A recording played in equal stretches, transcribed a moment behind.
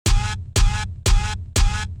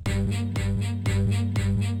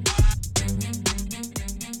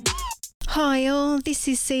Hi all, this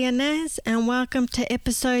is Sia Naz and welcome to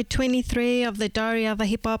episode 23 of the Diary of a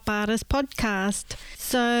Hip Hop Artist podcast.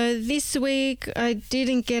 So this week I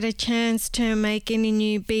didn't get a chance to make any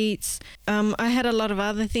new beats. I had a lot of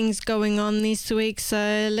other things going on this week,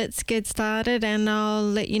 so let's get started and I'll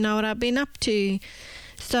let you know what I've been up to.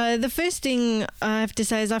 So the first thing I have to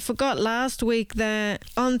say is I forgot last week that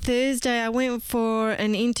on Thursday I went for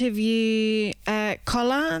an interview at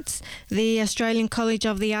Collards, the Australian College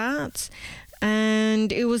of the Arts,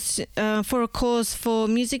 and it was for a course for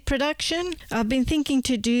music production. I've been thinking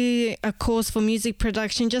to do a course for music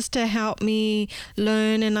production just to help me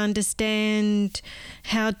learn and understand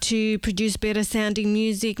how to produce better sounding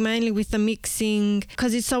music, mainly with the mixing,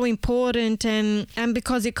 because it's so important and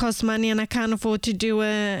because it costs money and I can't afford to do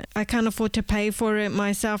it. I can't afford to pay for it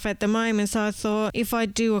myself at the moment. So I thought if I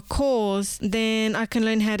do a course, then I can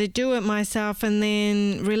learn how to do it myself and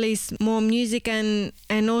then release more music and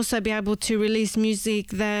also be able to release music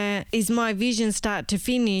that is my vision start to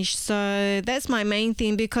finish. So that's my main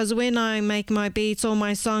thing, because when I make my beats or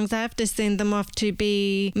my songs, I have to send them off to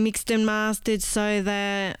be mixed and mastered so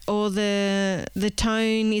that all the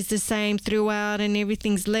tone is the same throughout and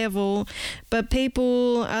everything's level. But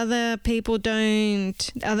other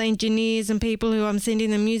engineers and people who I'm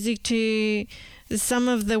sending the music to, some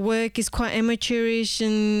of the work is quite amateurish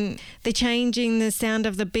and they're changing the sound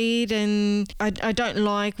of the beat and I don't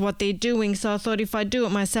like what they're doing. So I thought if I do it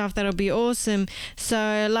myself, that'll be awesome.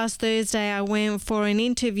 So last Thursday I went for an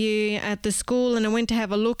interview at the school and I went to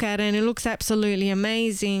have a look at it and it looks absolutely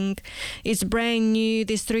amazing. It's brand new.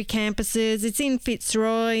 There's 3 campuses. It's in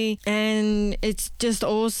Fitzroy and it's just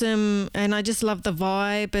awesome. And I just love the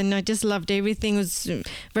vibe and I just loved everything. It was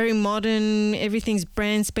very modern. Everything's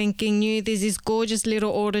brand spanking new. There's this gorgeous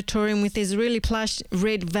little auditorium with these really plush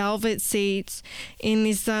red velvet seats in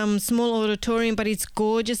this small auditorium, but it's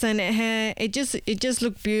gorgeous and it just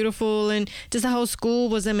looked beautiful and just the whole school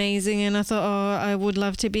was amazing. And I thought, I would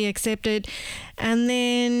love to be accepted. And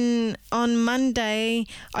then on Monday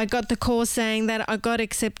I got the call saying that I got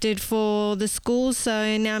accepted for the school,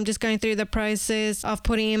 so now I'm just going through the process of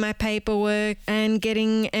putting in my paperwork and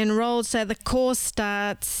getting enrolled. So the course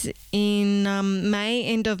starts in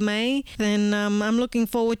end of May. Then I'm looking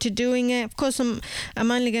forward to doing it. Of course I'm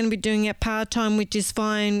only going to be doing it part-time, which is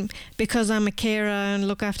fine because I'm a carer and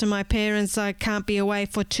look after my parents. I can't be away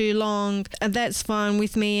for too long, and that's fine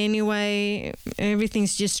with me anyway.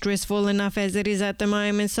 Everything's just stressful enough as it is at the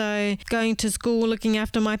moment. So going to school, looking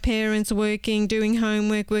after my parents, working, doing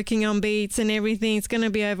homework, working on beats and everything, it's going to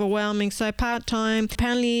be overwhelming. So part-time,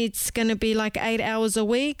 apparently it's going to be like 8 hours a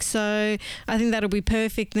week, so I think that'll be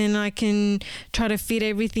perfect. Then I can try to fit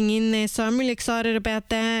everything in there. So I'm really excited about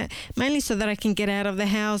that, mainly so that I can get out of the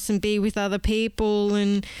house and be with other people,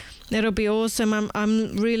 and that'll be awesome.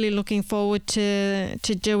 I'm really looking forward to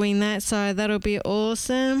doing that, so that'll be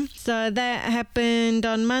awesome. So that happened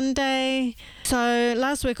on Monday. So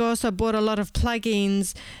last week I also bought a lot of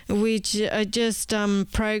plugins, which are just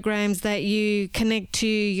programs that you connect to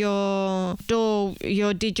your DAW,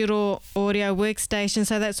 your digital audio workstation.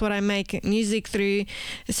 So that's what I make music through.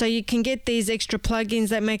 So you can get these extra plugins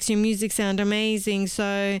that makes your music sound amazing.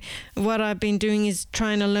 So what I've been doing is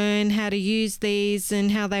trying to learn how to use these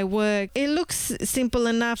and how they work. It looks simple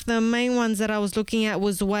enough. The main ones that I was looking at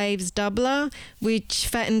was Waves Doubler, which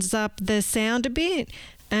fattens up the sound a bit.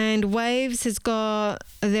 And Waves has got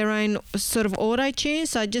their own sort of auto-tune,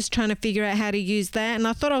 so I'm just trying to figure out how to use that. And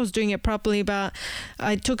I thought I was doing it properly, but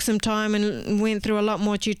I took some time and went through a lot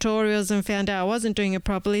more tutorials and found out I wasn't doing it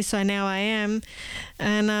properly, so now I am.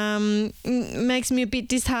 And it makes me a bit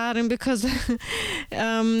disheartened because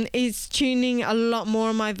it's tuning a lot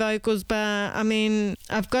more of my vocals, but I mean,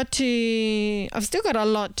 I've still got a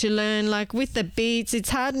lot to learn. Like with the beats,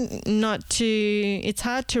 it's hard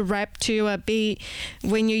to rap to a beat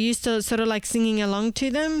when you're used to sort of like singing along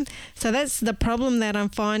to them. So that's the problem that I'm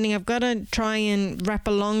finding. I've got to try and rap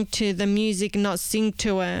along to the music, not sing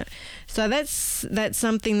to it. So that's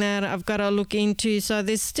something that I've got to look into. So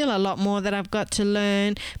there's still a lot more that I've got to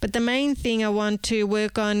learn. But the main thing I want to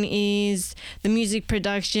work on is the music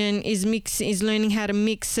production, is learning how to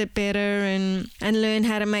mix it better and learn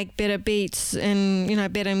how to make better beats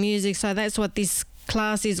and, better music. So that's what this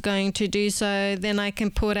class is going to do, so then I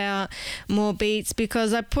can put out more beats,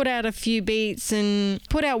 because I put out a few beats and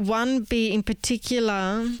put out one beat in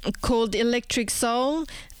particular called Electric Soul,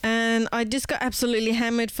 And I just got absolutely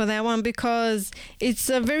hammered for that one because it's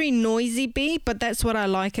a very noisy beat, but that's what I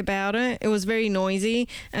like about it. It was very noisy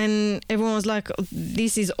and everyone was like,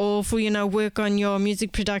 this is awful, work on your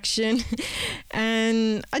music production.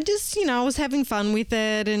 And I just, I was having fun with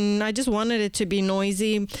it and I just wanted it to be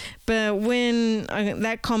noisy. But when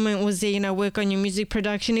that comment was there, work on your music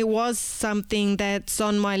production, it was something that's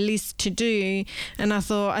on my list to do. And I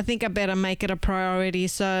thought, I think I better make it a priority.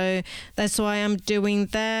 So that's why I'm doing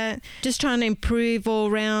that. Just trying to improve all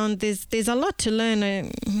around. There's a lot to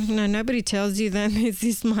learn. Nobody tells you that there's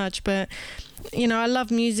this much, but I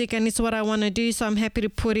love music and it's what I want to do, so I'm happy to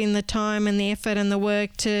put in the time and the effort and the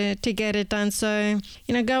work to get it done. So,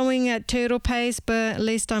 going at turtle pace, but at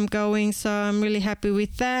least I'm going, so I'm really happy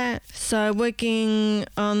with that. So working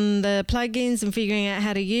on the plugins and figuring out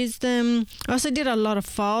how to use them. I also did a lot of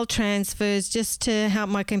file transfers just to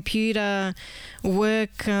help my computer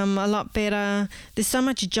work a lot better. There's so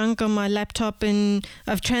much junk on my laptop and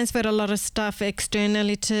I've transferred a lot of stuff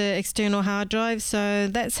externally to external hard drives, so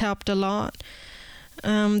that's helped a lot.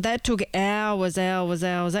 That took hours.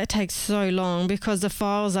 That takes so long because the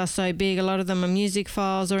files are so big. A lot of them are music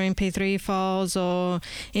files or MP3 files or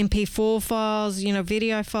MP4 files,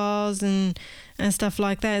 video files and stuff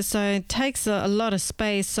like that. So it takes a lot of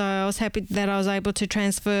space. So I was happy that I was able to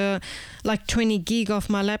transfer like 20 gig off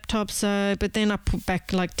my laptop. But then I put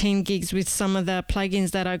back like 10 gigs with some of the plugins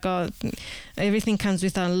that I got. Everything comes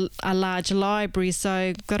with a large library,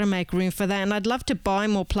 so got to make room for that. And I'd love to buy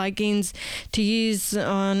more plugins to use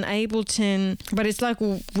on Ableton, but it's like,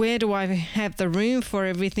 where do I have the room for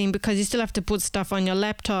everything? Because you still have to put stuff on your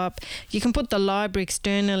laptop. You can put the library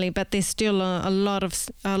externally, but there's still a lot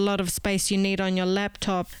of space you need on your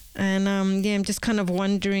laptop. And I'm just kind of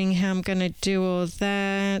wondering how I'm going to do all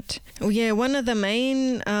that. One of the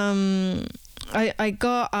main I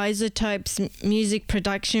got iZotope's music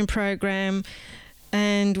production program,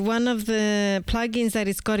 and one of the plugins that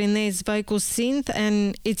it's got in there is Vocal Synth,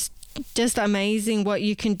 and it's just amazing what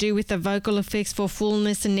you can do with the vocal effects for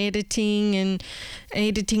fullness and editing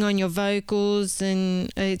on your vocals, and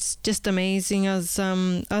it's just amazing. I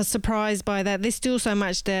was surprised by that. There's still so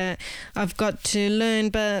much that I've got to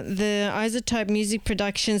learn, but the iZotope music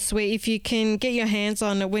production suite, if you can get your hands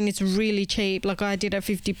on it when it's really cheap, like I did at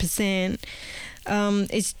 50%,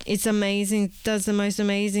 it's amazing. It does the most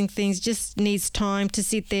amazing things. Just needs time to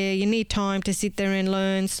sit there. You need time to sit there and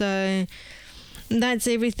learn. So that's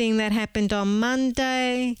everything that happened on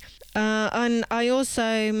Monday. And I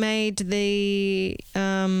also made the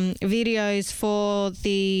videos for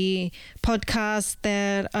the podcast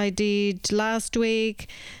that I did last week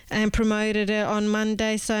and promoted it on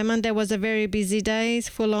Monday. So Monday was a very busy day,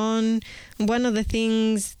 full on. One of the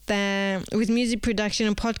things that with music production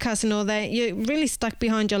and podcasts and all that, you're really stuck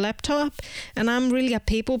behind your laptop, and I'm really a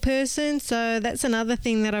people person, so that's another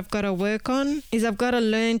thing that I've got to work on, is I've got to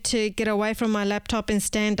learn to get away from my laptop and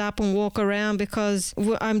stand up and walk around, because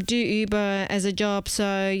I do Uber as a job,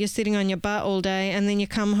 so you're sitting on your butt all day and then you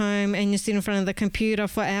come home and you sit in front of the computer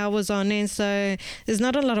for hours on end, so there's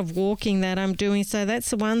not a lot of walking that I'm doing. So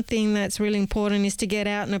that's one thing that's really important, is to get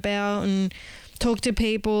out and about and talk to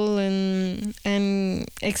people and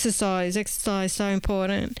exercise. Exercise, so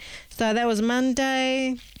important. So that was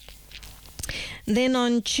Monday. Then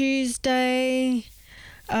on Tuesday,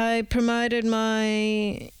 I promoted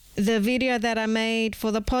the video that I made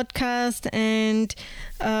for the podcast, and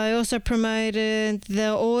I also promoted the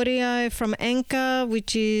audio from Anchor,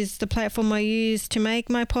 which is the platform I use to make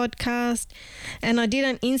my podcast. And I did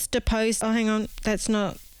an Insta post. Oh, hang on,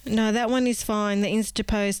 no, that one is fine, the Insta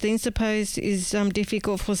post. The Insta post is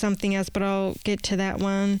difficult for something else, but I'll get to that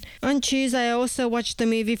one. On Tuesday, I also watched the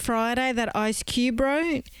movie Friday that Ice Cube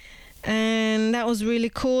wrote, and that was really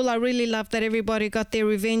cool. I really loved that everybody got their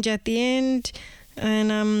revenge at the end.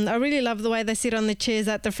 And I really love the way they sit on the chairs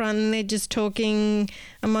at the front and they're just talking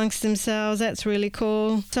amongst themselves. That's really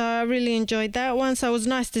cool. So I really enjoyed that one. So it was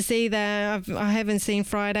nice to see that. I haven't seen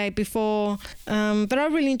Friday before, but I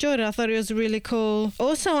really enjoyed it. I thought it was really cool.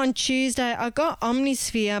 Also on Tuesday, I got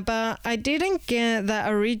Omnisphere, but I didn't get the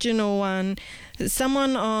original one.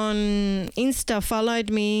 Someone on Insta followed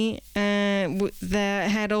me that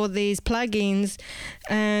had all these plugins,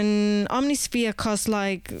 and Omnisphere costs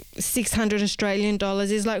like 600 Australian dollars.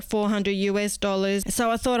 It's like $400 US. So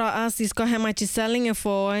I thought I'd ask this guy how much he's selling it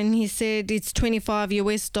for, and he said it's $25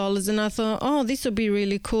 US. And I thought, oh, this would be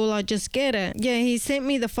really cool. I'll just get it. Yeah, he sent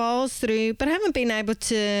me the files through, but I haven't been able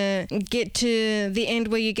to get to the end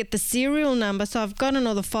where you get the serial number. So I've gotten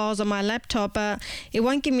all the files on my laptop, but it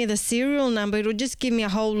won't give me the serial number. It'll just give me a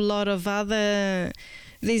whole lot of other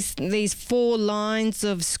these 4 lines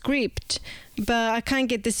of script, but I can't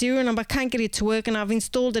get the serial number. I can't get it to work, and I've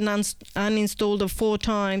installed and uninstalled it 4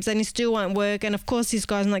 times, and it still won't work. And of course, this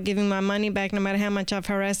guy's not giving my money back, no matter how much I've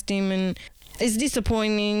harassed him, and it's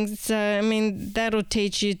disappointing. So, I mean, that'll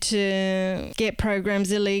teach you to get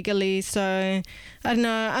programs illegally. So, I don't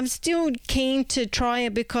know. I'm still keen to try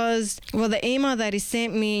it because, well, the email that he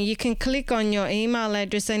sent me, you can click on your email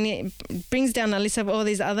address and it brings down a list of all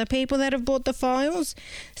these other people that have bought the files.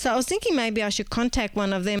 So I was thinking maybe I should contact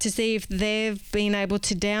one of them to see if they've been able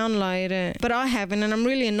to download it. But I haven't, and I'm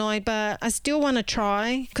really annoyed, but I still want to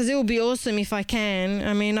try because it would be awesome if I can.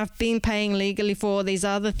 I mean, I've been paying legally for all these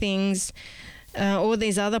other things. All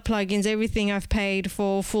these other plugins, everything I've paid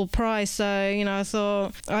for full price. So, you know, I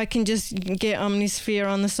thought I can just get Omnisphere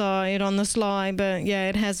on the side, on the sly, but yeah,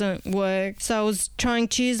 it hasn't worked. So I was trying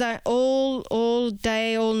Tuesday all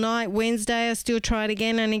day, all night. Wednesday, I still tried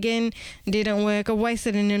again and again. Didn't work. I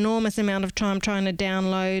wasted an enormous amount of time trying to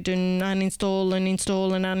download and uninstall and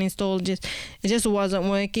install and uninstall. It just wasn't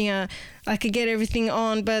working. I could get everything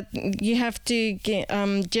on, but you have to get,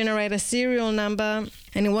 generate a serial number,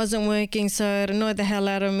 and it wasn't working, so it annoyed the hell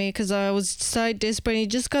out of me because I was so desperate. It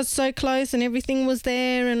just got so close and everything was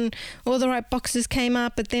there and all the right boxes came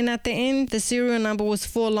up, but then at the end, the serial number was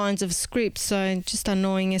 4 lines of script, so just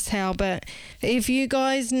annoying as hell. But if you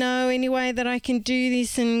guys know any way that I can do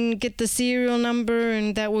this and get the serial number,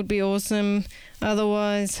 and that would be awesome.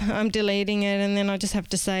 Otherwise, I'm deleting it, and then I just have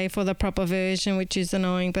to save for the proper version, which is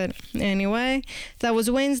annoying. But anyway, that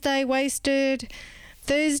was Wednesday, wasted.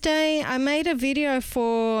 Thursday, I made a video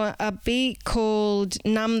for a beat called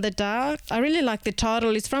Numb the Dark. I really like the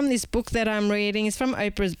title. It's from this book that I'm reading. It's from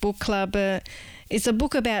Oprah's book club. It's a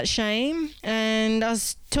book about shame, and I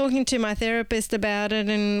was talking to my therapist about it,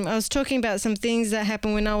 and I was talking about some things that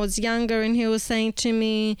happened when I was younger, and he was saying to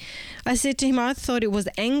me, I said to him, I thought it was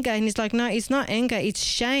anger, and he's like, no, it's not anger, it's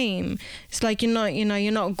shame. It's like, you're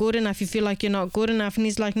not good enough, you feel like you're not good enough, and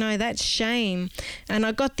he's like, no, that's shame. And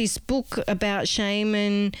I got this book about shame,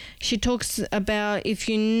 and she talks about if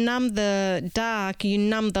you numb the dark, you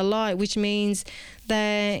numb the light, which means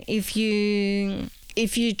that if you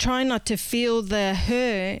try not to feel the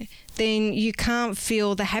hurt, then you can't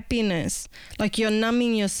feel the happiness. Like you're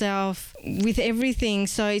numbing yourself with everything.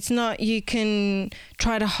 So it's not, you can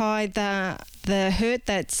try to hide the hurt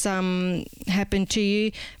that's happened to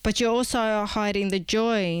you, but you're also hiding the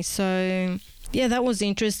joy. So yeah, that was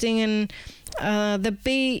interesting. And the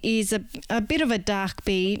beat is a bit of a dark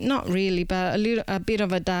beat, not really, but a bit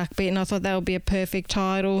of a dark beat, and I thought that would be a perfect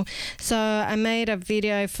title. So I made a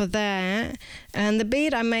video for that, and the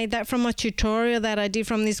beat, I made that from a tutorial that I did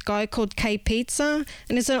from this guy called K Pizza,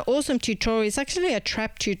 and it's an awesome tutorial. It's actually a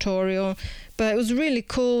trap tutorial, but it was really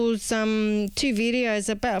cool. 2 videos,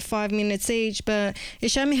 about 5 minutes each, but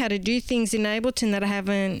it showed me how to do things in Ableton that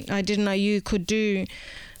I didn't know you could do.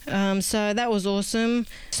 So that was awesome.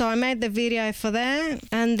 So I made the video for that,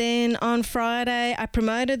 and then on Friday I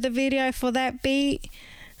promoted the video for that beat,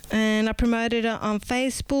 and I promoted it on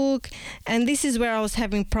Facebook. And this is where I was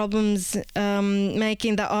having problems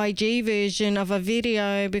making the IG version of a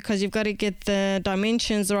video, because you've got to get the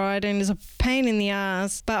dimensions right, and it's a pain in the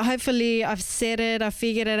ass. But hopefully I've set it, I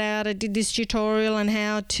figured it out. I did this tutorial on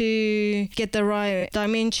how to get the right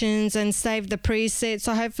dimensions and save the preset.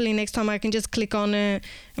 So hopefully next time I can just click on it,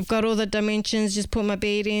 I've got all the dimensions, just put my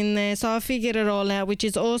beat in there. So I figured it all out, which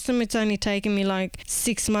is awesome. It's only taken me like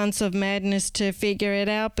 6 months of madness to figure it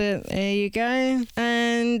out, but there you go.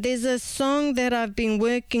 And there's a song that I've been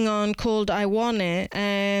working on called I Want It,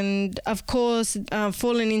 and of course I've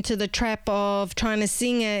fallen into the trap of trying to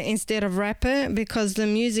sing it instead of rap it, because the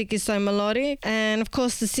music is so melodic, and of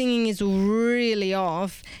course the singing is really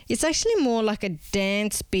off. It's actually more like a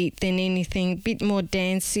dance beat than anything, a bit more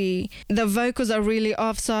dancey. The vocals are really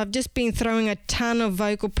off, so I've just been throwing a ton of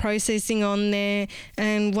vocal processing on there,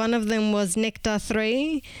 and one of them was Nectar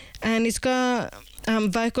 3, and it's got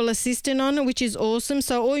vocal assistant on it, which is awesome.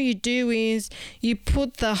 So all you do is you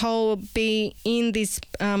put the whole beat in this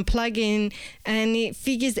plugin, and it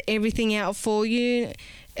figures everything out for you.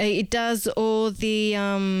 It does all the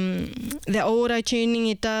auto tuning.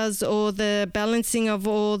 It does all the balancing of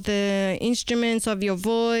all the instruments of your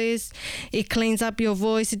voice. It cleans up your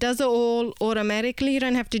voice. It does it all automatically. You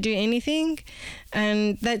don't have to do anything,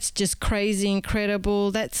 and that's just crazy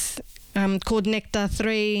incredible. That's called Nectar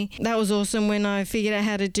 3. That was awesome when I figured out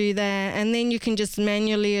how to do that. And then you can just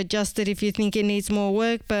manually adjust it if you think it needs more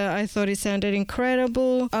work, but I thought it sounded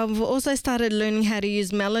incredible. I've also started learning how to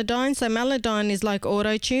use Melodyne. So Melodyne is like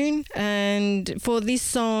auto-tune, and for this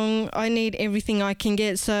song I need everything I can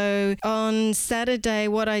get. So on Saturday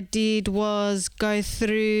what I did was go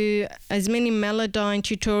through as many Melodyne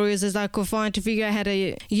tutorials as I could find to figure out how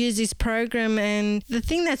to use this program. And the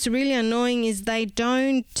thing that's really annoying is they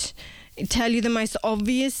don't tell you the most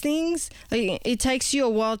obvious things. Like, it takes you a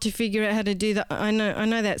while to figure out how to do that. I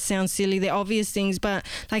know that sounds silly, the obvious things, but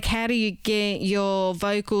like, how do you get your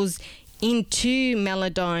vocals into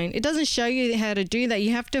Melodyne? It doesn't show you how to do that.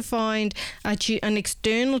 You have to find an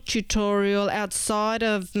external tutorial outside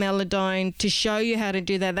of Melodyne to show you how to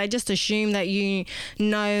do that. They just assume that you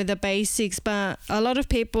know the basics, but a lot of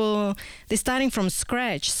people, they're starting from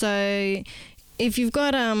scratch. So if you've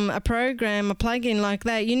got a program, a plugin like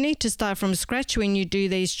that, you need to start from scratch when you do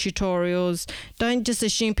these tutorials. Don't just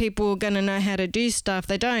assume people are going to know how to do stuff.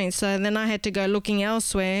 They don't. So then I had to go looking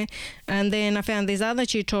elsewhere, and then I found these other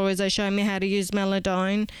tutorials that show me how to use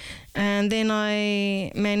Melodyne, and then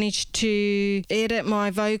I managed to edit my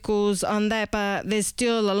vocals on that, but there's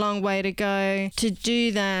still a long way to go to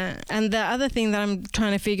do that. And the other thing that I'm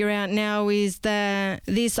trying to figure out now is that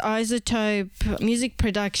this iZotope music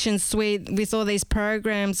production suite with all these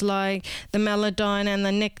programs like the Melodyne and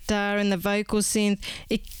the Nectar and the vocal synth,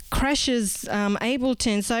 it crashes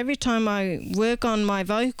Ableton. So every time I work on my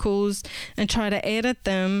vocals and try to edit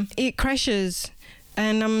them, it crashes.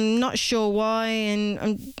 And I'm not sure why.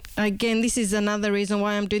 And again, this is another reason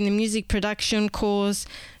why I'm doing the music production course,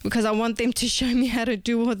 because I want them to show me how to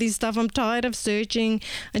do all this stuff. I'm tired of searching.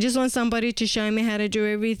 I just want somebody to show me how to do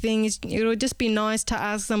everything. It'll just be nice to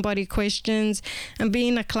ask somebody questions and be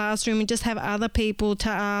in a classroom and just have other people to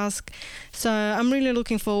ask. So I'm really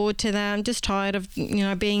looking forward to that. I'm just tired of,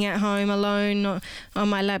 being at home alone on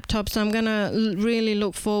my laptop. So I'm going to really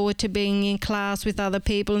look forward to being in class with other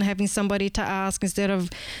people and having somebody to ask instead of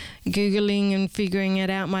Googling and figuring it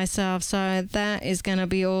out myself. So that is going to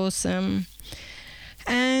be awesome.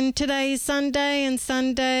 And today is Sunday, and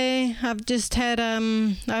Sunday I've just had I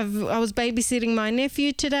was babysitting my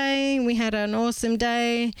nephew today. We had an awesome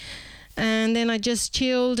day, and then I just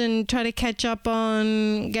chilled and tried to catch up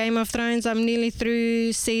on Game of Thrones. I'm nearly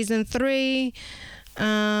through season 3,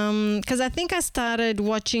 because I think I started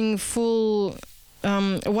watching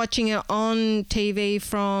watching it on TV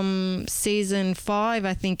from season 5,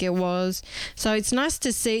 I think it was. So it's nice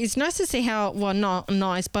to see how, well, not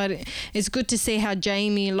nice, but it's good to see how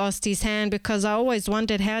Jaime lost his hand, because I always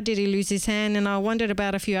wondered, how did he lose his hand? And I wondered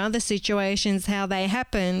about a few other situations, how they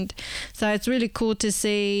happened. So it's really cool to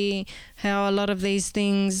see how a lot of these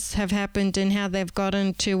things have happened and how they've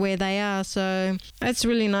gotten to where they are. So it's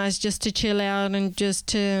really nice just to chill out and just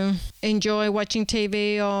to enjoy watching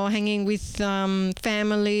TV or hanging with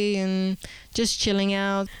family and just chilling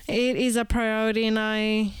out. It is a priority, and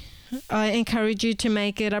I encourage you to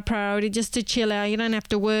make it a priority just to chill out. You don't have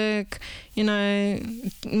to work,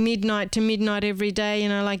 midnight to midnight every day,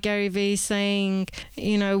 like Gary Vee saying,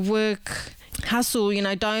 work, hustle,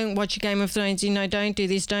 don't watch Game of Thrones, don't do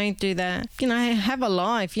this, don't do that. Have a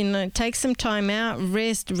life, take some time out,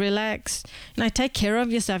 rest, relax, take care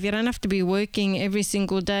of yourself. You don't have to be working every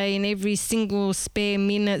single day and every single spare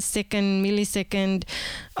minute, second, millisecond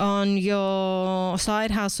on your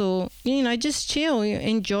side hustle. Just chill,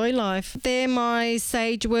 enjoy life. They're my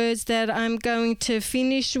sage words that I'm going to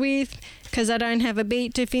finish with, because I don't have a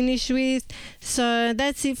beat to finish with. So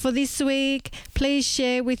that's it for this week. Please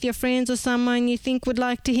share with your friends or someone you think would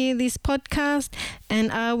like to hear this podcast,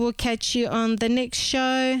 and I will catch you on the next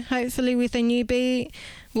show, hopefully with a new beat.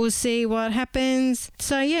 We'll see what happens.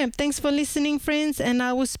 So yeah, thanks for listening, friends, and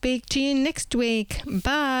I will speak to you next week.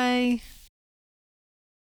 Bye.